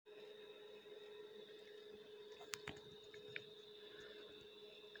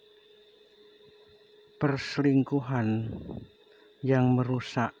Perselingkuhan yang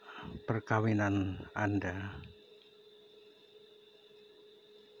merusak perkawinan Anda.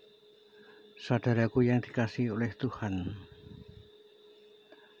 Saudaraku yang dikasihi oleh Tuhan,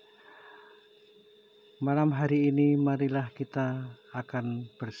 malam hari ini marilah kita akan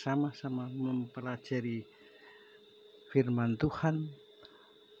bersama-sama mempelajari firman Tuhan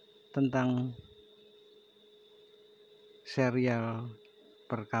tentang serial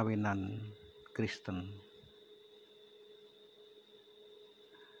perkawinan Kristen.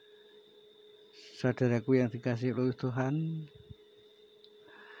 Saudaraku yang dikasihi oleh Tuhan,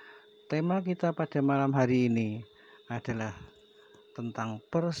 tema kita pada malam hari ini adalah tentang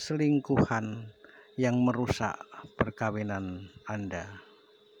perselingkuhan yang merusak perkawinan Anda.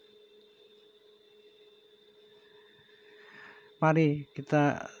 Mari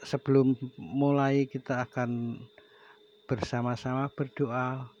kita sebelum mulai kita akan bersama-sama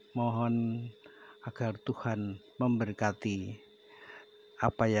berdoa, mohon agar Tuhan memberkati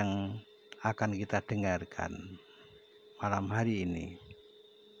apa yang akan kita dengarkan malam hari ini.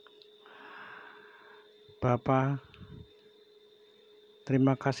 Bapa,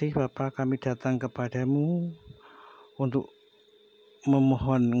 terima kasih Bapa, kami datang kepadamu untuk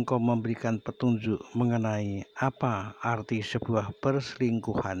memohon Engkau memberikan petunjuk mengenai apa arti sebuah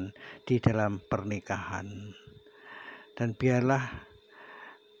perselingkuhan di dalam pernikahan. Dan biarlah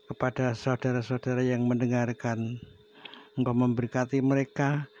kepada saudara-saudara yang mendengarkan, Engkau memberkati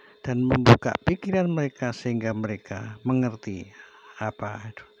mereka dan membuka pikiran mereka sehingga mereka mengerti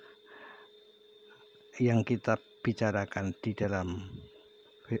apa yang kita bicarakan di dalam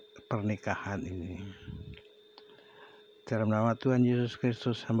pernikahan ini. Dalam nama Tuhan Yesus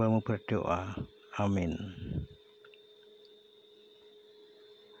Kristus hamba-Mu berdoa. Amin.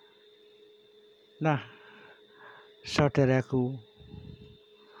 Nah, saudaraku,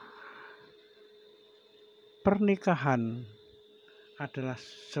 pernikahan adalah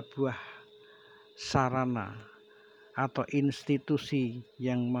sebuah sarana atau institusi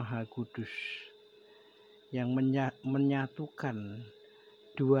yang maha kudus yang menyatukan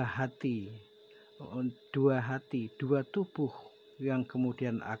dua hati, dua tubuh yang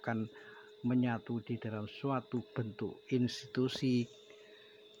kemudian akan menyatu di dalam suatu bentuk institusi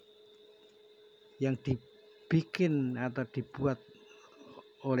yang dibikin atau dibuat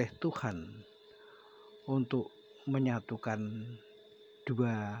oleh Tuhan untuk menyatukan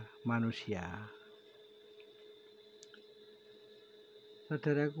dua manusia.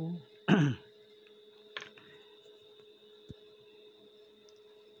 Saudaraku,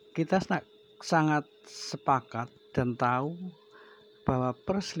 kita sangat sepakat dan tahu bahwa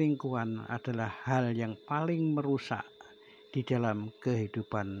perselingkuhan adalah hal yang paling merusak di dalam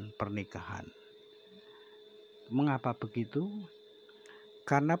kehidupan pernikahan. Mengapa begitu?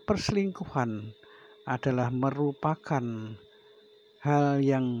 Karena perselingkuhan adalah merupakan hal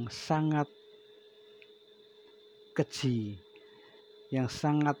yang sangat keji, yang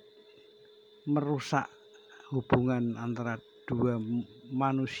sangat merusak hubungan antara dua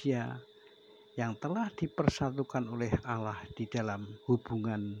manusia yang telah dipersatukan oleh Allah di dalam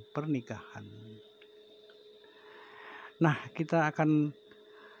hubungan pernikahan. Nah, kita akan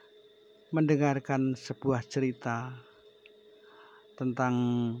mendengarkan sebuah cerita tentang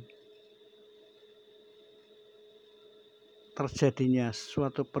terjadinya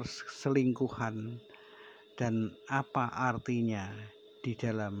suatu perselingkuhan dan apa artinya di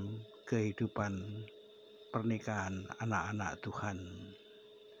dalam kehidupan pernikahan anak-anak Tuhan.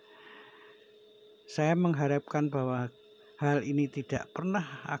 Saya mengharapkan bahwa hal ini tidak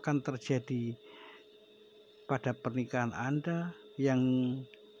pernah akan terjadi pada pernikahan Anda yang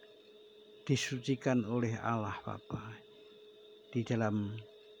disucikan oleh Allah Bapa di dalam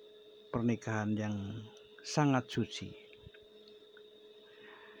pernikahan yang sangat suci.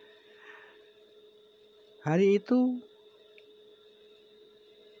 Hari itu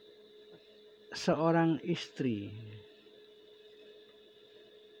seorang istri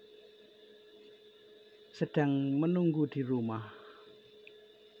sedang menunggu di rumah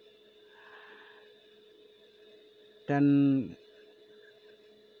dan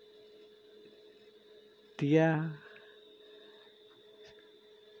dia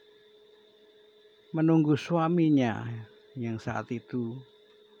menunggu suaminya yang saat itu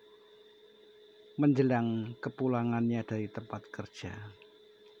menjelang kepulangannya dari tempat kerja.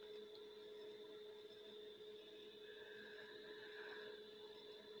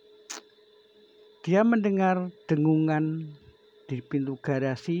 Dia mendengar dengungan di pintu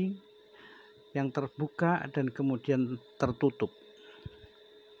garasi yang terbuka dan kemudian tertutup.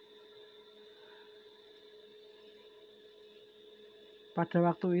 Pada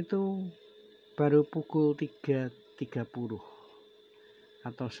waktu itu baru pukul 3.30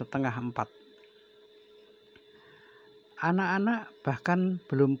 atau setengah 4. Anak-anak bahkan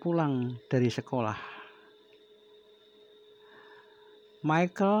belum pulang dari sekolah.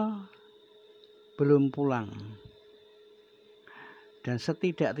 Michael belum pulang. Dan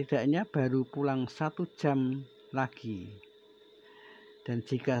setidak-tidaknya baru pulang 1 jam lagi. Dan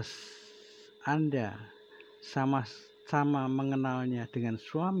jika Anda sama-sama mengenalnya dengan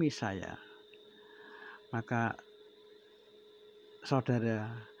suami saya, maka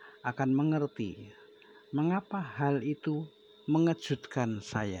saudara akan mengerti mengapa hal itu mengejutkan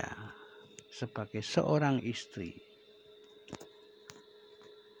saya sebagai seorang istri.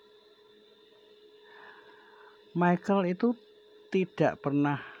 Michael itu tidak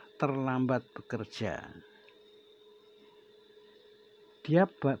pernah terlambat bekerja. Dia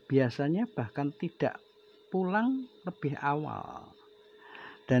biasanya bahkan tidak pulang lebih awal.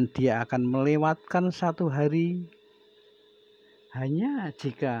 Dan dia akan melewatkan 1 hari hanya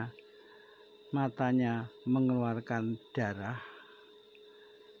jika matanya mengeluarkan darah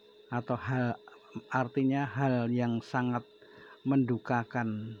atau artinya hal yang sangat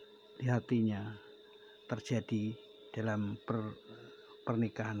mendukakan di hatinya terjadi dalam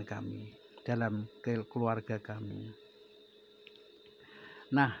pernikahan kami, dalam keluarga kami.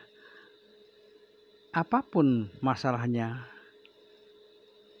 Nah, apapun masalahnya,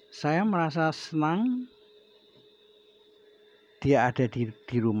 saya merasa senang dia ada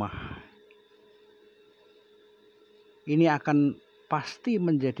di rumah. Ini akan pasti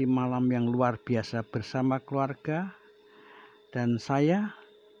menjadi malam yang luar biasa bersama keluarga, dan saya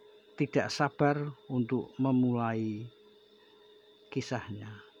tidak sabar untuk memulai kisahnya.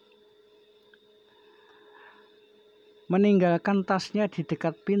 Meninggalkan tasnya di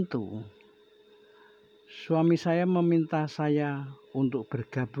dekat pintu, suami saya meminta saya untuk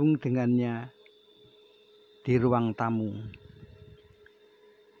bergabung dengannya di ruang tamu.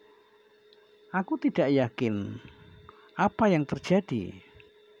 Aku tidak yakin apa yang terjadi,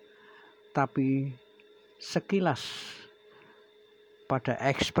 tapi sekilas pada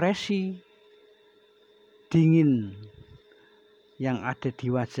ekspresi dingin yang ada di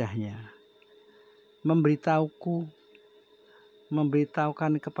wajahnya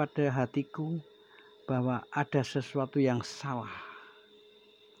memberitahukan kepada hatiku bahwa ada sesuatu yang salah,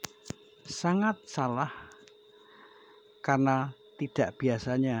 sangat salah, karena tidak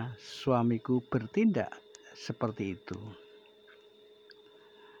biasanya suamiku bertindak seperti itu.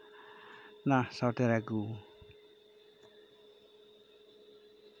 Nah, saudaraku,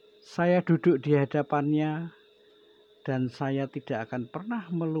 saya duduk di hadapannya dan saya tidak akan pernah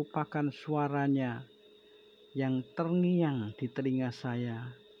melupakan suaranya yang terngiang di telinga saya,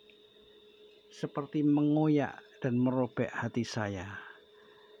 seperti mengoyak dan merobek hati saya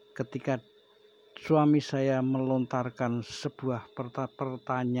ketika suami saya melontarkan sebuah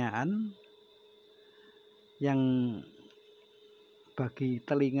pertanyaan yang bagi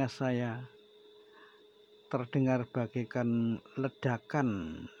telinga saya terdengar bagaikan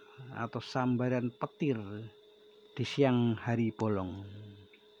ledakan atau sambaran petir di siang hari bolong.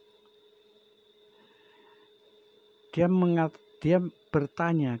 Dia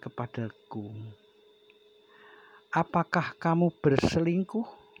bertanya kepadaku, "Apakah kamu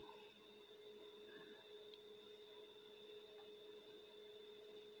berselingkuh?"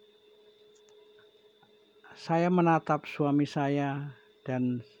 Saya menatap suami saya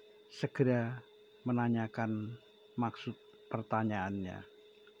dan segera menanyakan maksud pertanyaannya.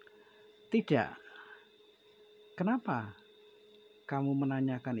 "Tidak. Kenapa kamu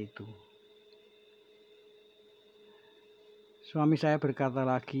menanyakan itu?" Suami saya berkata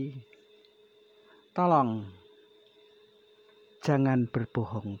lagi, "Tolong, jangan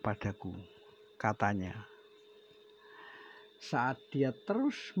berbohong padaku," katanya. Saat dia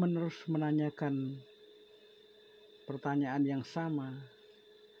terus-menerus menanyakan pertanyaan yang sama,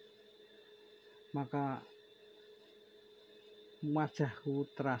 maka wajahku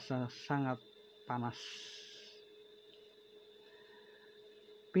terasa sangat panas.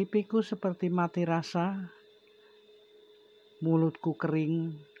 Pipiku seperti mati rasa, mulutku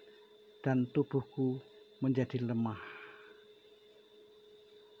kering, dan tubuhku menjadi lemah.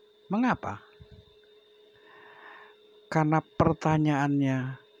 Mengapa? Karena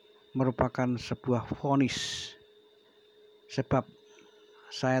pertanyaannya merupakan sebuah vonis. Sebab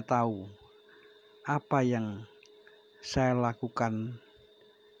saya tahu apa yang saya lakukan,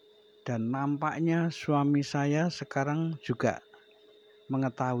 dan nampaknya suami saya sekarang juga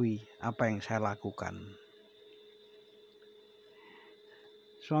mengetahui apa yang saya lakukan.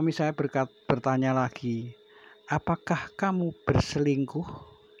 Suami saya bertanya lagi, "Apakah kamu berselingkuh?"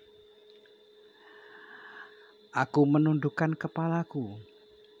 Aku menundukkan kepalaku,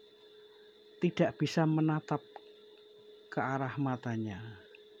 tidak bisa menatap ke arah matanya.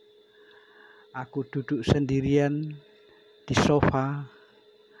 Aku duduk sendirian di sofa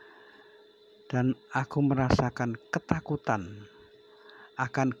dan aku merasakan ketakutan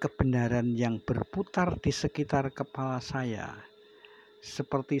akan kebenaran yang berputar di sekitar kepala saya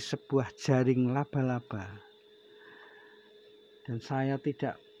seperti sebuah jaring laba-laba, dan saya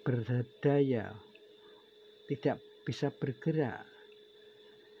tidak berdaya, tidak bisa bergerak,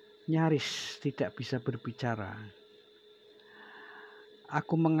 nyaris tidak bisa berbicara.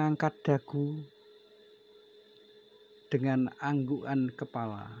 Aku mengangkat dagu dengan anggukan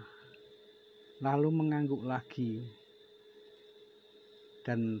kepala, lalu mengangguk lagi,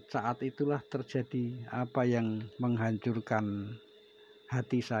 dan saat itulah terjadi apa yang menghancurkan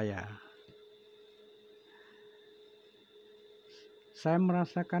hati saya. Saya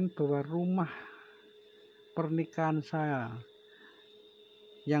merasakan bahwa rumah pernikahan saya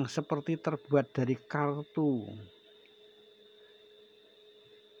yang seperti terbuat dari kartu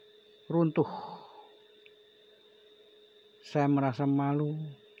runtuh. Saya merasa malu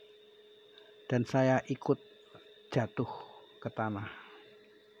dan saya ikut jatuh ke tanah.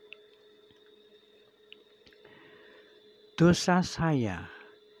 Dosa saya,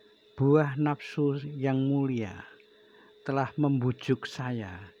 buah nafsu yang mulia, telah membujuk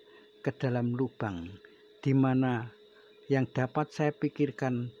saya ke dalam lubang di mana yang dapat saya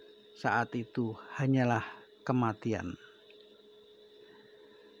pikirkan saat itu hanyalah kematian.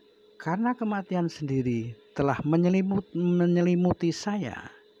 Karena kematian sendiri telah menyelimuti saya,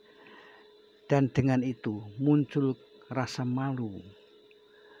 dan dengan itu muncul rasa malu,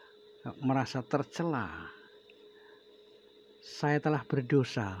 merasa tercela. Saya telah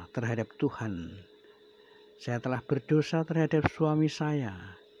berdosa terhadap Tuhan. Saya telah berdosa terhadap suami saya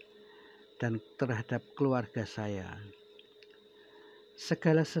dan terhadap keluarga saya.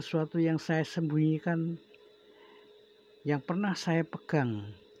 Segala sesuatu yang saya sembunyikan, yang pernah saya pegang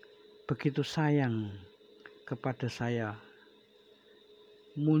begitu sayang kepada saya,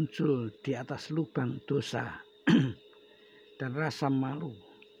 muncul di atas lubang dosa dan rasa malu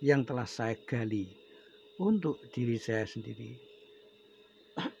yang telah saya gali untuk diri saya sendiri.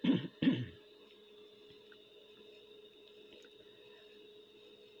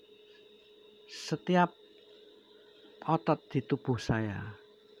 Setiap otot di tubuh saya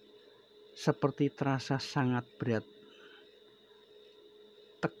seperti terasa sangat berat,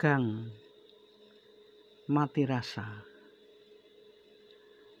 tegang, mati rasa.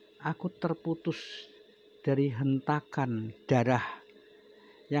 Aku terputus dari hentakan darah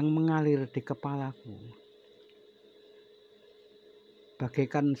yang mengalir di kepalaku,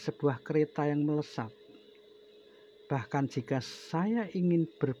 bagaikan sebuah kereta yang melesat. Bahkan jika saya ingin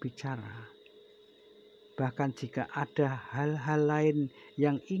berbicara, bahkan jika ada hal-hal lain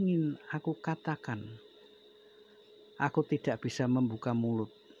yang ingin aku katakan, aku tidak bisa membuka mulut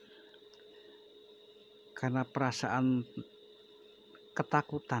karena perasaan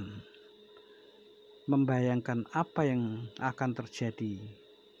ketakutan membayangkan apa yang akan terjadi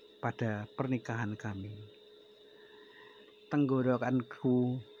pada pernikahan kami.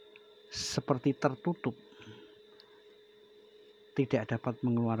 Tenggorokanku seperti tertutup, tidak dapat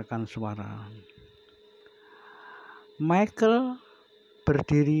mengeluarkan suara. Michael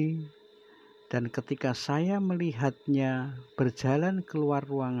berdiri, dan ketika saya melihatnya berjalan keluar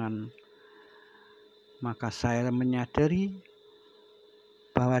ruangan, maka saya menyadari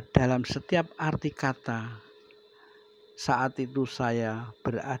bahwa dalam setiap arti kata, saat itu saya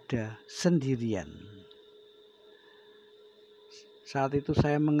berada sendirian. Saat itu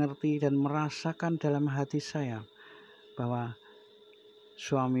saya mengerti dan merasakan dalam hati saya bahwa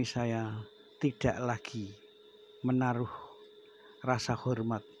suami saya tidak lagi menaruh rasa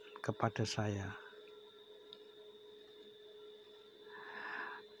hormat kepada saya.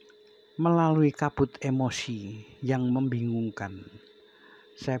 Melalui kabut emosi yang membingungkan,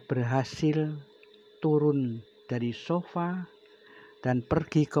 saya berhasil turun dari sofa dan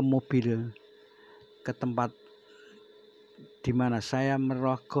pergi ke mobil, ke tempat di mana saya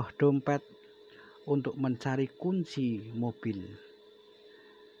merogoh dompet untuk mencari kunci mobil.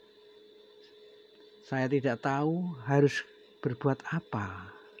 Saya tidak tahu harus berbuat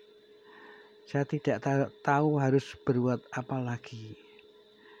apa. Saya tidak tahu harus berbuat apa lagi.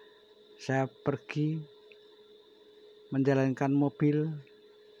 Saya pergi menjalankan mobil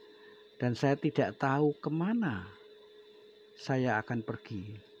dan saya tidak tahu kemana saya akan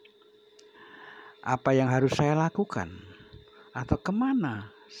pergi. Apa yang harus saya lakukan atau kemana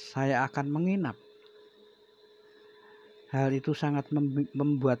saya akan menginap. Hal itu sangat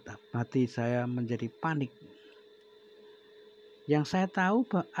membuat hati saya menjadi panik. Yang saya tahu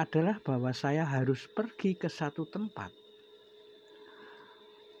adalah bahwa saya harus pergi ke satu tempat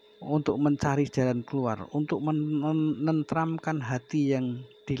untuk mencari jalan keluar, untuk menenteramkan hati yang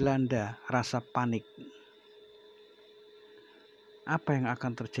dilanda rasa panik. Apa yang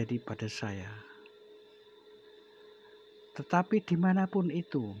akan terjadi pada saya? Tetapi dimanapun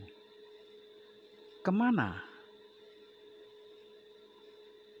itu, kemana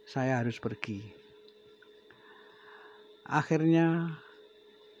saya harus pergi? Akhirnya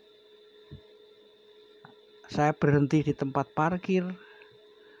saya berhenti di tempat parkir,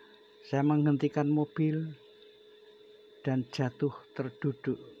 saya menghentikan mobil dan jatuh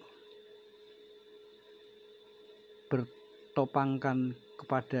terduduk, bertopangkan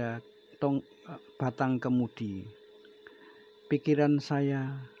kepada batang kemudi. Pikiran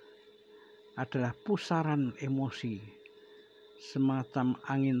saya adalah pusaran emosi, semacam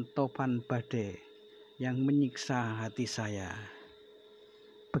angin topan badai yang menyiksa hati saya.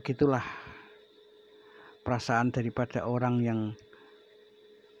 Begitulah perasaan daripada orang yang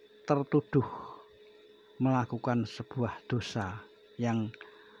tertuduh melakukan sebuah dosa yang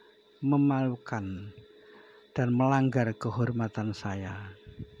memalukan dan melanggar kehormatan saya.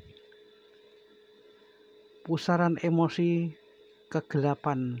 Pusaran emosi,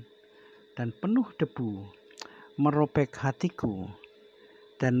 kegelapan, dan penuh debu merobek hatiku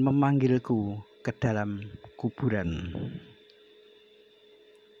dan memanggilku ke dalam kuburan.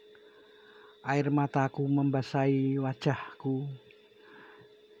 Air mataku membasahi wajahku,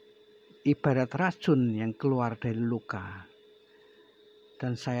 ibarat racun yang keluar dari luka,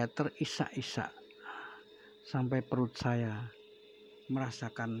 dan saya terisak-isak sampai perut saya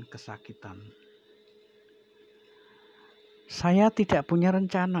merasakan kesakitan. Saya tidak punya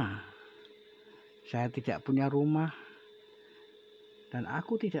rencana, saya tidak punya rumah, dan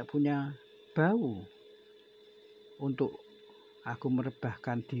aku tidak punya bau untuk aku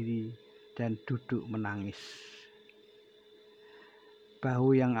merebahkan diri dan duduk menangis.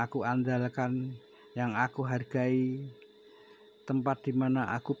 Bahu yang aku andalkan, yang aku hargai, tempat di mana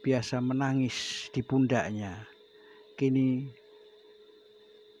aku biasa menangis di pundaknya, kini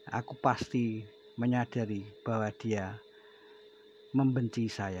aku pasti menyadari bahwa dia membenci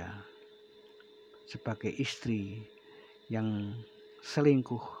saya sebagai istri yang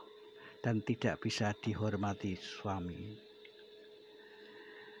selingkuh dan tidak bisa dihormati suami.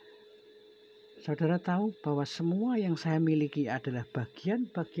 Saudara tahu bahwa semua yang saya miliki adalah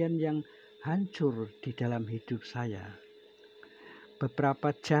bagian-bagian yang hancur di dalam hidup saya. Beberapa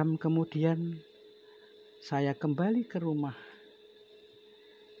jam kemudian, saya kembali ke rumah,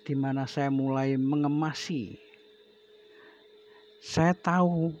 di mana saya mulai mengemasi. Saya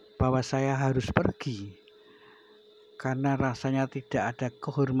tahu bahwa saya harus pergi, karena rasanya tidak ada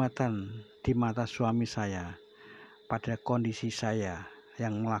kehormatan di mata suami saya pada kondisi saya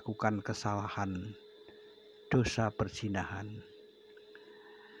yang melakukan kesalahan dosa perzinahan.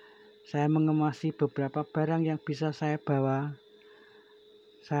 Saya mengemasi beberapa barang yang bisa saya bawa.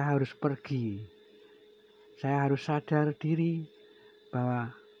 Saya harus pergi. Saya harus sadar diri bahwa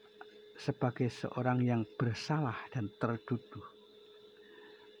sebagai seorang yang bersalah dan tertuduh,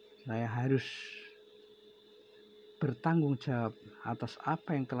 saya harus bertanggung jawab atas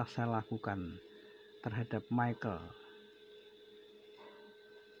apa yang telah saya lakukan terhadap Michael.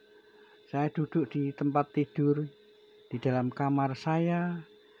 Saya duduk di tempat tidur di dalam kamar saya,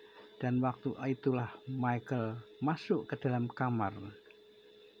 dan waktu itulah Michael masuk ke dalam kamar.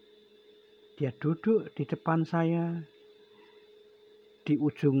 Dia duduk di depan saya di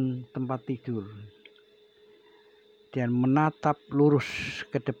ujung tempat tidur dan menatap lurus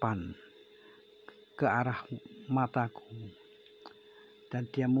ke depan ke arah mataku, dan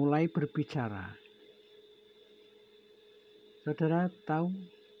dia mulai berbicara. Saudara tahu,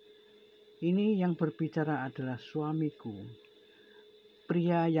 ini yang berbicara adalah suamiku,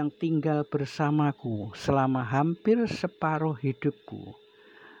 pria yang tinggal bersamaku selama hampir separuh hidupku,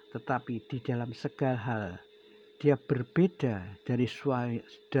 tetapi di dalam segala hal dia berbeda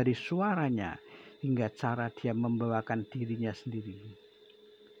dari suaranya hingga cara dia membawakan dirinya sendiri.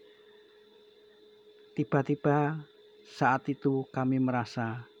 Tiba-tiba saat itu kami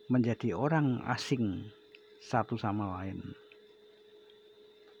merasa menjadi orang asing satu sama lain.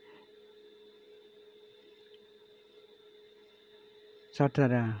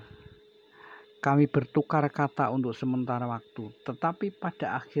 Saudara, kami bertukar kata untuk sementara waktu, tetapi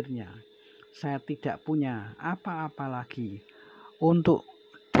pada akhirnya saya tidak punya apa-apa lagi untuk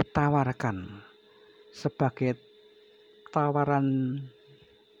ditawarkan sebagai tawaran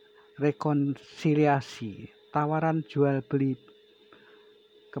rekonsiliasi, tawaran jual beli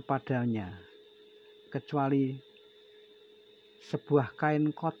kepadanya, kecuali sebuah kain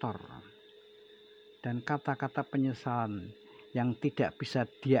kotor dan kata-kata penyesalan yang tidak bisa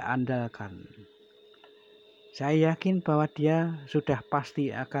dia andalkan. Saya yakin bahwa dia sudah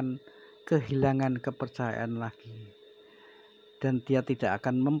pasti akan kehilangan kepercayaan lagi. Dan dia tidak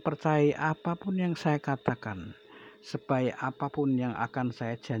akan mempercayai apapun yang saya katakan, sebaik apapun yang akan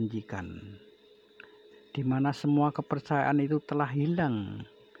saya janjikan. Di mana semua kepercayaan itu telah hilang.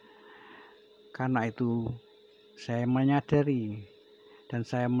 Karena itu saya menyadari dan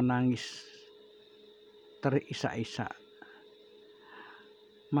saya menangis terisak-isak.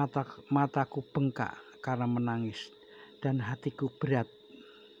 Mataku bengkak karena menangis dan hatiku berat,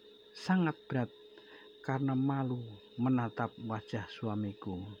 sangat berat karena malu menatap wajah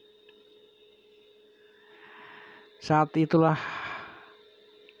suamiku. Saat itulah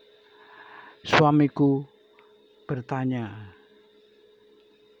suamiku bertanya,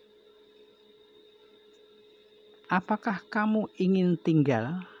 "Apakah kamu ingin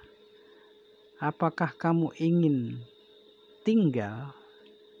tinggal? Apakah kamu ingin tinggal?"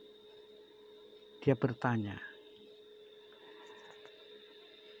 Dia bertanya.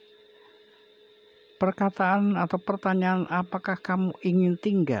 Perkataan atau pertanyaan apakah kamu ingin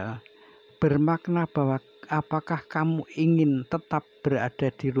tinggal bermakna bahwa apakah kamu ingin tetap berada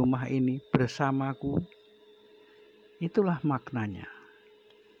di rumah ini bersamaku? Itulah maknanya.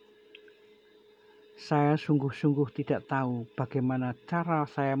 Saya sungguh-sungguh tidak tahu bagaimana cara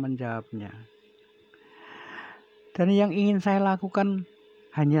saya menjawabnya. Dan yang ingin saya lakukan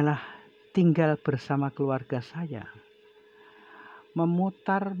hanyalah tinggal bersama keluarga saya.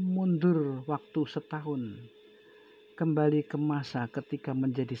 Memutar mundur waktu setahun. Kembali ke masa ketika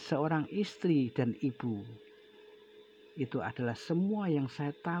menjadi seorang istri dan ibu. Itu adalah semua yang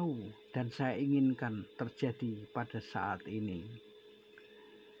saya tahu dan saya inginkan terjadi pada saat ini.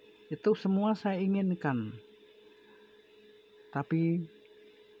 Itu semua saya inginkan. Tapi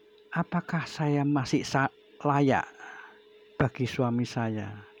apakah saya masih layak bagi suami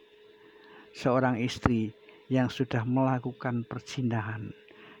saya? Seorang istri yang sudah melakukan perzinahan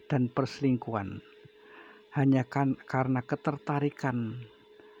dan perselingkuhan hanya karena ketertarikan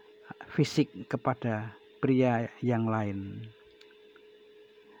fisik kepada pria yang lain.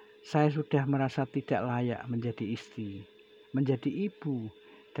 Saya sudah merasa tidak layak menjadi istri, menjadi ibu,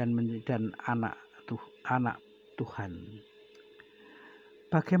 dan anak Tuhan.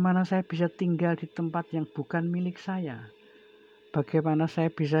 Bagaimana saya bisa tinggal di tempat yang bukan milik saya? Bagaimana saya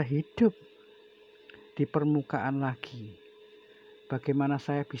bisa hidup di permukaan lagi? Bagaimana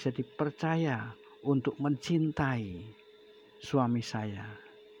saya bisa dipercaya untuk mencintai suami saya?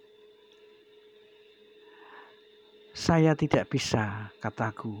 Saya tidak bisa,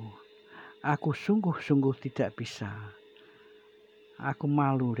 kataku. Aku sungguh-sungguh tidak bisa. Aku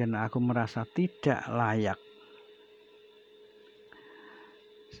malu dan aku merasa tidak layak.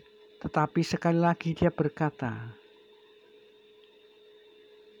 Tetapi sekali lagi dia berkata,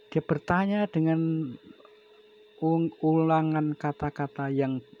 dia bertanya dengan ulangan kata-kata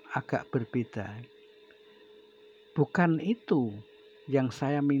yang agak berbeda. Bukan itu yang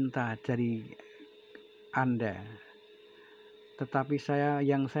saya minta dari Anda. Tetapi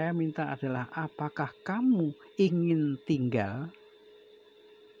yang saya minta adalah apakah kamu ingin tinggal?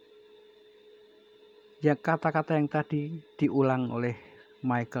 Ya, kata-kata yang tadi diulang oleh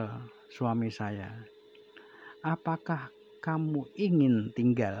Michael, suami saya. Apakah kamu ingin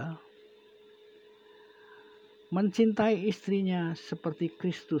tinggal? Mencintai istrinya seperti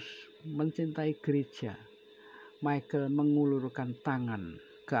Kristus mencintai gereja. Michael mengulurkan tangan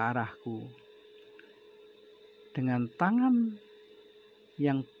ke arahku. Dengan tangan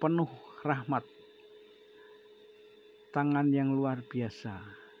yang penuh rahmat. Tangan yang luar biasa.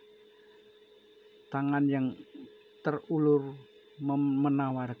 Tangan yang terulur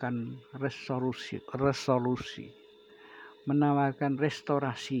menawarkan resolusi, menawarkan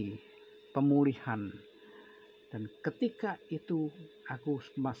restorasi, pemulihan. Dan ketika itu aku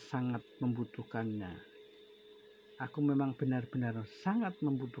sangat membutuhkannya. Aku memang benar-benar sangat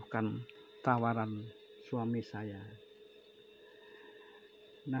membutuhkan tawaran suami saya.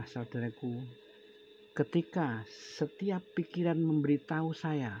 Nah, saudaraku, ketika setiap pikiran memberitahu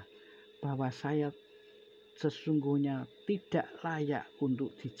saya bahwa saya sesungguhnya tidak layak untuk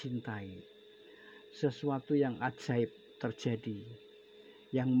dicintai, sesuatu yang ajaib terjadi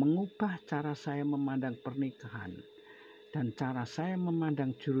yang mengubah cara saya memandang pernikahan dan cara saya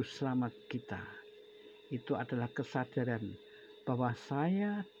memandang juru selamat kita. Itu adalah kesadaran bahwa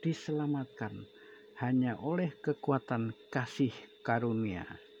saya diselamatkan hanya oleh kekuatan kasih karunia.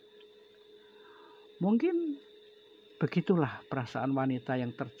 Mungkin begitulah perasaan wanita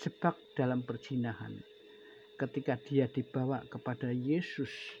yang terjebak dalam perzinahan. ketika dia dibawa kepada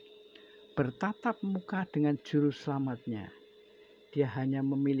Yesus, bertatap muka dengan juru selamatnya, dia hanya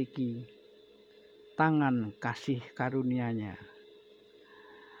memiliki tangan kasih karunia-Nya.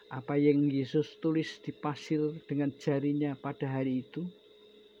 Apa yang Yesus tulis di pasir dengan jarinya pada hari itu?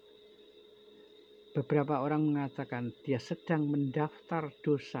 Beberapa orang mengatakan dia sedang mendaftar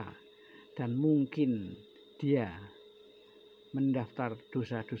dosa, dan mungkin dia mendaftar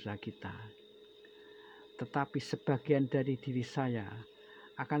dosa-dosa kita. Tetapi sebagian dari diri saya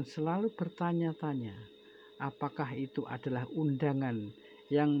akan selalu bertanya-tanya, apakah itu adalah undangan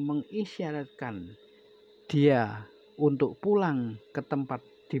yang mengisyaratkan dia untuk pulang ke tempat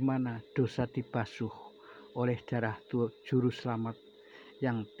di mana dosa dibasuh oleh darah juru selamat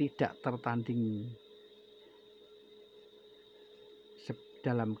yang tidak tertandingi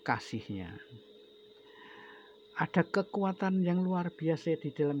dalam kasih-Nya. Ada kekuatan yang luar biasa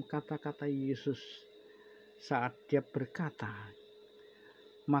di dalam kata-kata Yesus saat dia berkata,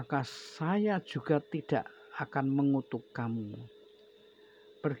 "Maka saya juga tidak akan mengutuk kamu.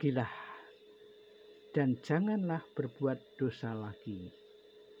 Pergilah dan janganlah berbuat dosa lagi."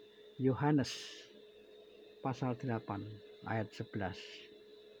 Yohanes pasal 8 ayat 11.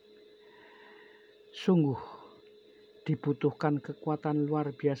 Sungguh dibutuhkan kekuatan luar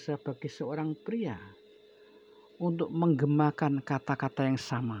biasa bagi seorang pria untuk menggemakan kata-kata yang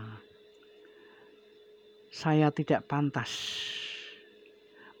sama. Saya tidak pantas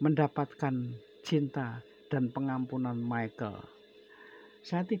mendapatkan cinta dan pengampunan Michael.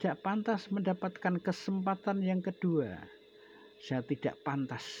 Saya tidak pantas mendapatkan kesempatan yang kedua. Saya tidak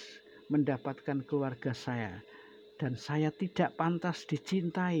pantas mendapatkan keluarga saya. Dan saya tidak pantas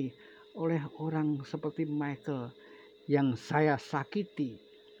dicintai oleh orang seperti Michael yang saya sakiti.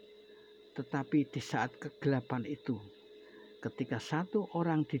 Tetapi di saat kegelapan itu, ketika satu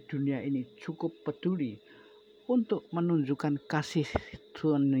orang di dunia ini cukup peduli untuk menunjukkan kasih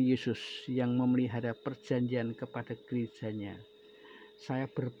Tuhan Yesus yang memelihara perjanjian kepada gerejanya,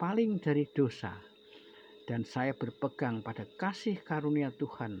 saya berpaling dari dosa dan saya berpegang pada kasih karunia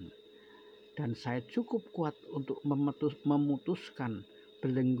Tuhan, dan saya cukup kuat untuk memutuskan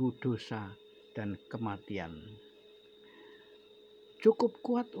belenggu dosa dan kematian. Cukup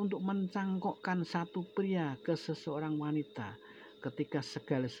kuat untuk mencangkokkan satu pria ke seseorang wanita ketika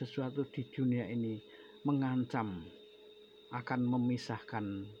segala sesuatu di dunia ini mengancam akan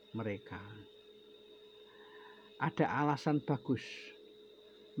memisahkan mereka. Ada alasan bagus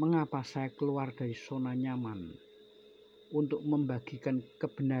mengapa saya keluar dari zona nyaman untuk membagikan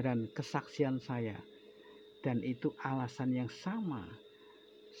kebenaran kesaksian saya, dan itu alasan yang sama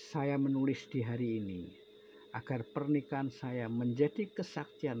saya menulis di hari ini, agar pernikahan saya menjadi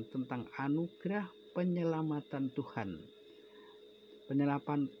kesaksian tentang anugerah penyelamatan Tuhan,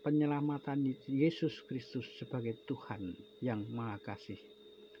 penyelamatan Yesus Kristus sebagai Tuhan yang Maha Kasih.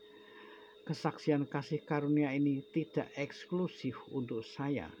 Kesaksian kasih karunia ini tidak eksklusif untuk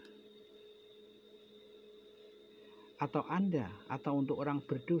saya atau Anda atau untuk orang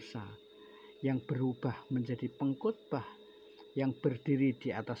berdosa yang berubah menjadi pengkhotbah yang berdiri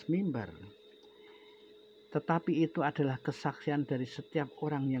di atas mimbar. Tetapi itu adalah kesaksian dari setiap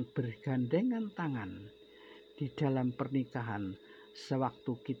orang yang bergandengan tangan di dalam pernikahan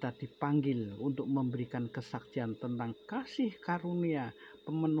sewaktu kita dipanggil untuk memberikan kesaksian tentang kasih karunia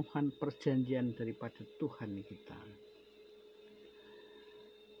pemenuhan perjanjian daripada Tuhan kita.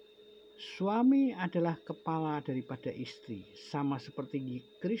 Suami adalah kepala daripada istri, sama seperti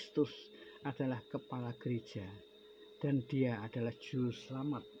Kristus adalah kepala gereja, dan dia adalah juru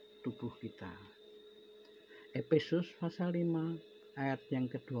selamat tubuh kita. Efesus pasal 5 ayat yang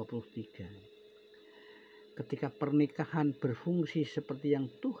ke-23. Ketika pernikahan berfungsi seperti yang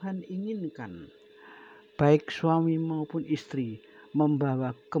Tuhan inginkan, baik suami maupun istri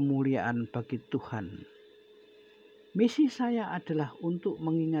membawa kemuliaan bagi Tuhan. Misi saya adalah untuk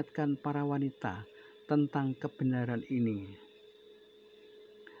mengingatkan para wanita tentang kebenaran ini,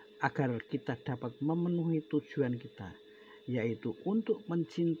 agar kita dapat memenuhi tujuan kita, yaitu untuk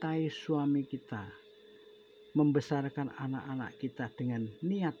mencintai suami kita, membesarkan anak-anak kita dengan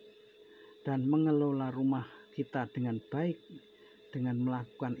niat, dan mengelola rumah kita dengan baik. Dengan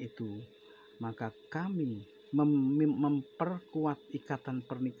melakukan itu, maka kami memperkuat ikatan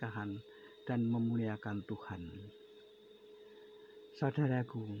pernikahan dan memuliakan Tuhan.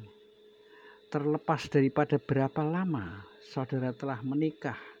 Saudaraku, terlepas daripada berapa lama saudara telah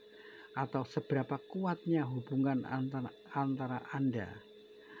menikah atau seberapa kuatnya hubungan antara Anda,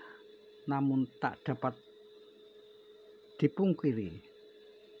 namun tak dapat dipungkiri,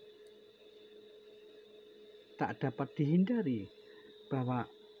 tak dapat dihindari bahwa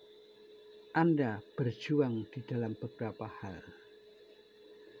Anda berjuang di dalam beberapa hal.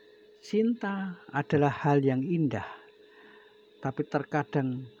 Cinta adalah hal yang indah, tapi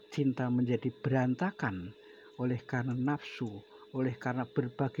terkadang cinta menjadi berantakan oleh karena nafsu, oleh karena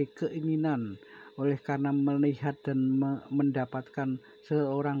berbagai keinginan, oleh karena melihat dan mendapatkan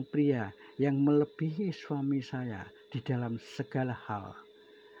seorang pria yang melebihi suami saya di dalam segala hal.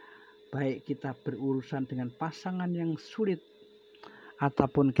 Baik kita berurusan dengan pasangan yang sulit,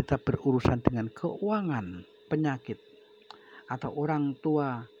 ataupun kita berurusan dengan keuangan, penyakit, atau orang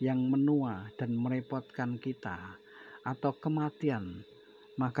tua yang menua dan merepotkan kita, atau kematian,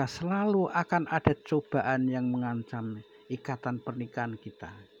 maka selalu akan ada cobaan yang mengancam ikatan pernikahan kita.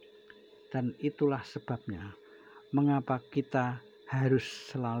 Dan itulah sebabnya mengapa kita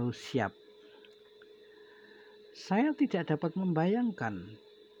harus selalu siap. Saya tidak dapat membayangkan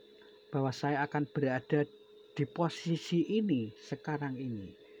bahwa saya akan berada di posisi ini sekarang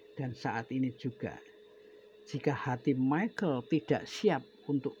ini dan saat ini juga, jika hati Michael tidak siap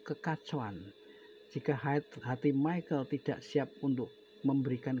untuk kekacauan, jika hati Michael tidak siap untuk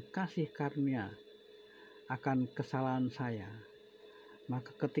memberikan kasih karunia akan kesalahan saya,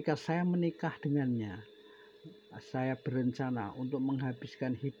 maka ketika saya menikah dengannya, saya berencana untuk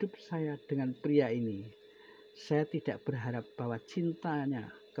menghabiskan hidup saya dengan pria ini. Saya tidak berharap bahwa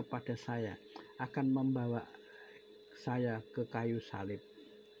cintanya kepada saya akan membawa saya ke kayu salib.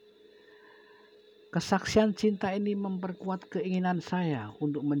 Kesaksian cinta ini memperkuat keinginan saya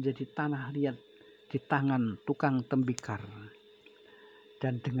untuk menjadi tanah liat di tangan tukang tembikar.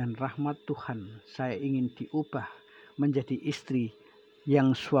 Dan dengan rahmat Tuhan, saya ingin diubah menjadi istri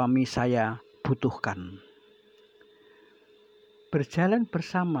yang suami saya butuhkan. Berjalan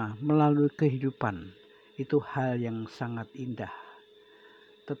bersama melalui kehidupan itu hal yang sangat indah,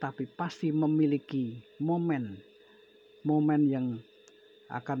 tetapi pasti memiliki momen yang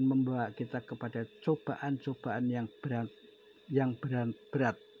akan membawa kita kepada cobaan-cobaan yang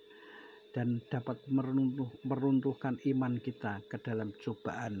berat dan dapat meruntuhkan iman kita ke dalam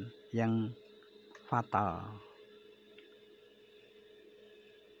cobaan yang fatal.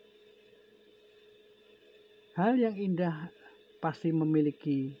 Hal yang indah pasti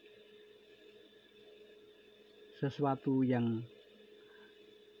memiliki sesuatu yang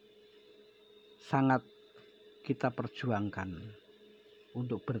sangat kita perjuangkan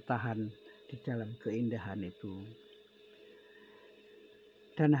untuk bertahan di dalam keindahan itu.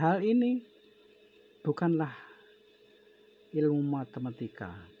 Dan hal ini bukanlah ilmu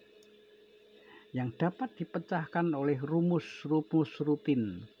matematika yang dapat dipecahkan oleh rumus-rumus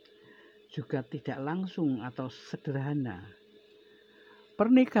rutin, juga tidak langsung atau sederhana.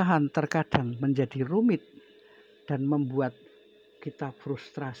 Pernikahan terkadang menjadi rumit dan membuat kita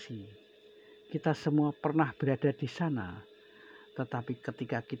frustrasi. Kita semua pernah berada di sana, tetapi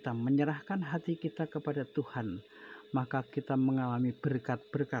ketika kita menyerahkan hati kita kepada Tuhan, maka kita mengalami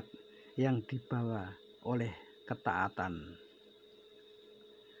berkat-berkat yang dibawa oleh ketaatan.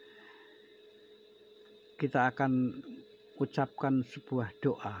 Kita akan ucapkan sebuah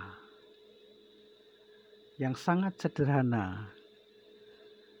doa yang sangat sederhana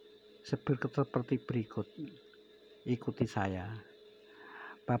seperti berikut. Ikuti saya.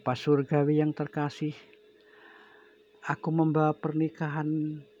 Bapa Surgawi yang terkasih, aku membawa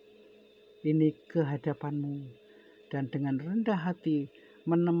pernikahan ini ke hadapan-Mu dan dengan rendah hati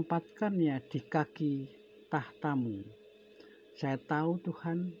menempatkannya di kaki tahta-Mu. Saya tahu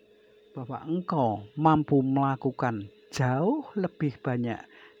Tuhan bahwa Engkau mampu melakukan jauh lebih banyak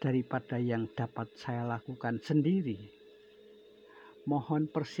daripada yang dapat saya lakukan sendiri. Mohon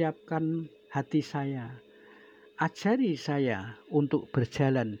persiapkan hati saya, ajari saya untuk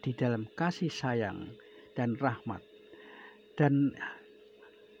berjalan di dalam kasih sayang dan rahmat. Dan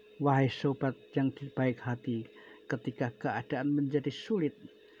wahai sobat yang baik hati, ketika keadaan menjadi sulit,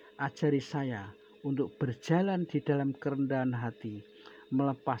 ajari saya untuk berjalan di dalam kerendahan hati,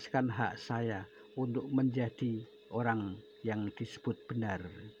 melepaskan hak saya untuk menjadi orang yang disebut benar.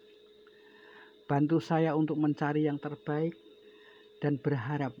 Bantu saya untuk mencari yang terbaik dan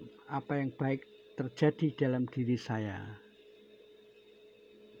berharap apa yang baik terjadi dalam diri saya,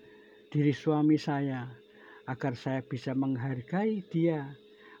 diri suami saya, agar saya bisa menghargai dia,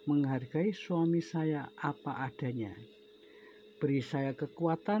 menghargai suami saya apa adanya. Beri saya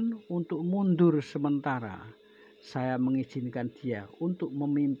kekuatan untuk mundur sementara. Saya mengizinkan dia untuk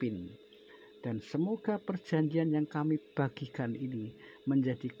memimpin. Dan semoga perjanjian yang kami bagikan ini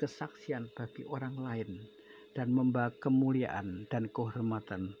menjadi kesaksian bagi orang lain dan membawa kemuliaan dan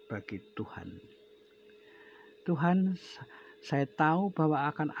kehormatan bagi Tuhan. Tuhan, saya tahu bahwa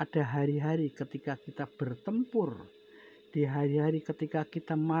akan ada hari-hari ketika kita bertempur, di hari-hari ketika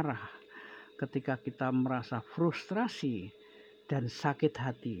kita marah, ketika kita merasa frustrasi dan sakit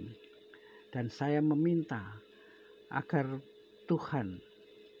hati. Dan saya meminta agar Tuhan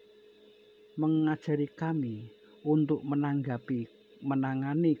mengajari kami untuk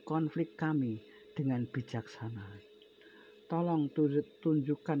menangani konflik kami dengan bijaksana. Tolong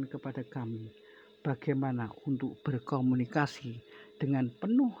tunjukkan kepada kami bagaimana untuk berkomunikasi dengan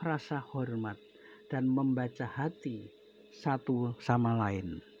penuh rasa hormat dan membaca hati satu sama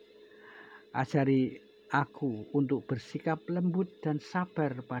lain. Ajari aku untuk bersikap lembut dan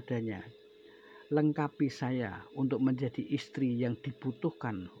sabar padanya. Lengkapi saya untuk menjadi istri yang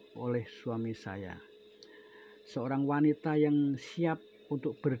dibutuhkan oleh suami saya. Seorang wanita yang siap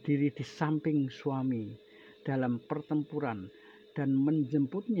untuk berdiri di samping suami dalam pertempuran dan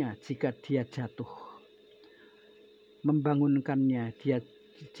menjemputnya jika dia jatuh. Membangunkannya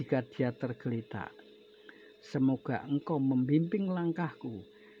jika dia tergeletak. Semoga Engkau membimbing langkahku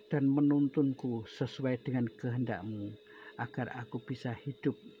dan menuntunku sesuai dengan kehendak-Mu, agar aku bisa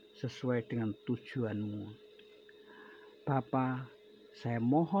hidup sesuai dengan tujuan-Mu. Bapa, saya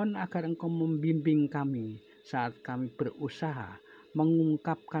mohon agar Engkau membimbing kami saat kami berusaha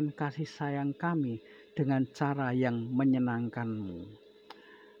mengungkapkan kasih sayang kami dengan cara yang menyenangkan-Mu.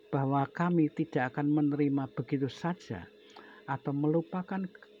 Bahwa kami tidak akan menerima begitu saja atau melupakan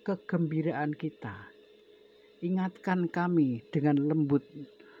kegembiraan kita. Ingatkan kami dengan lembut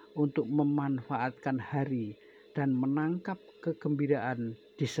untuk memanfaatkan hari dan menangkap kegembiraan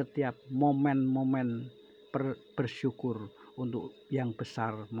di setiap momen-momen bersyukur untuk yang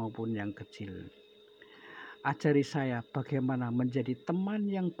besar maupun yang kecil. Ajari saya bagaimana menjadi teman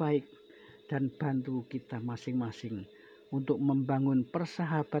yang baik dan bantu kita masing-masing untuk membangun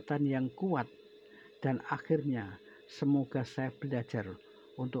persahabatan yang kuat, dan akhirnya semoga saya belajar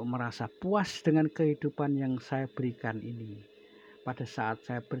untuk merasa puas dengan kehidupan yang saya berikan ini pada saat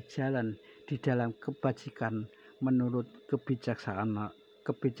saya berjalan di dalam kebajikan menurut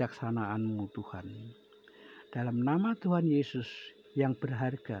kebijaksanaan-Mu Tuhan. Dalam nama Tuhan Yesus yang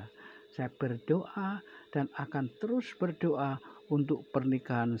berharga, saya berdoa dan akan terus berdoa untuk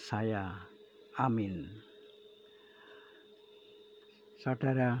pernikahan saya. Amin.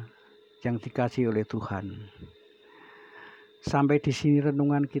 Saudara yang dikasihi oleh Tuhan, sampai di sini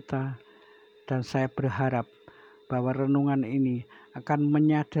renungan kita, dan saya berharap bahwa renungan ini akan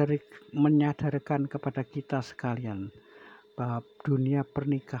menyadarkan kepada kita sekalian bahwa dunia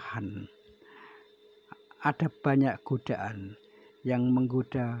pernikahan ada banyak godaan yang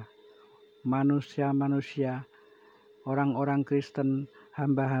menggoda manusia-manusia, orang-orang Kristen,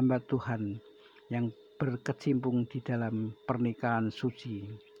 hamba-hamba Tuhan yang berkecimpung di dalam pernikahan suci.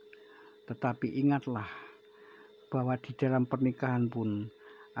 Tetapi ingatlah bahwa di dalam pernikahan pun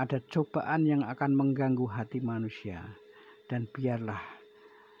ada cobaan yang akan mengganggu hati manusia, dan biarlah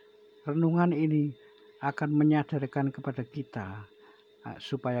renungan ini akan menyadarkan kepada kita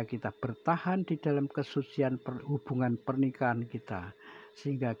supaya kita bertahan di dalam kesucian hubungan pernikahan kita,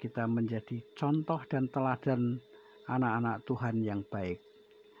 sehingga kita menjadi contoh dan teladan anak-anak Tuhan yang baik.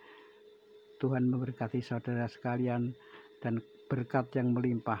 Tuhan memberkati saudara sekalian dan berkat yang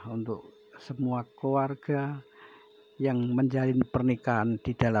melimpah untuk semua keluarga yang menjalin pernikahan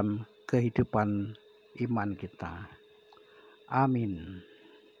di dalam kehidupan iman kita. Amin.